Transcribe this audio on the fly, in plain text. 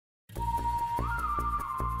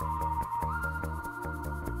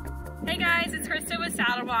Hey guys, it's Krista with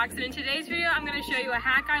Saddlebox, and in today's video I'm going to show you a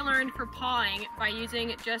hack I learned for pawing by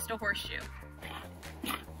using just a horseshoe.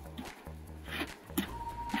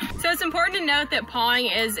 So it's important to note that pawing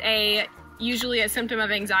is usually a symptom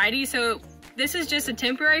of anxiety, so this is just a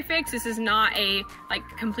temporary fix. This is not a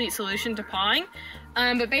complete solution to pawing.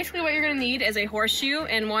 But basically what you're going to need is a horseshoe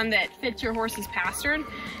and one that fits your horse's pastern,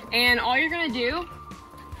 and all you're going to do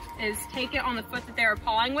is take it on the foot that they're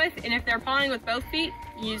pawing with, and if they're pawing with both feet,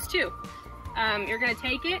 use two. You're gonna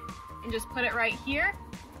take it and just put it right here,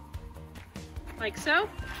 like so.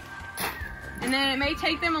 And then it may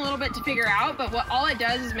take them a little bit to figure out, but all it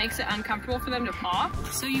does is makes it uncomfortable for them to paw.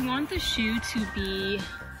 So you want the shoe to be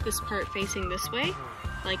this part facing this way,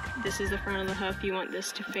 like this is the front of the hoof, you want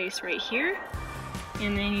this to face right here,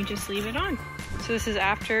 and then you just leave it on. So this is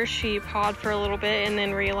after she pawed for a little bit and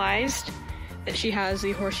then realized that she has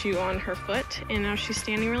the horseshoe on her foot, and now she's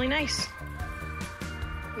standing really nice.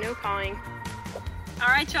 No pawing. All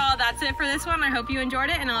right, y'all, that's it for this one. I hope you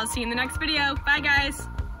enjoyed it, and I'll see you in the next video. Bye, guys.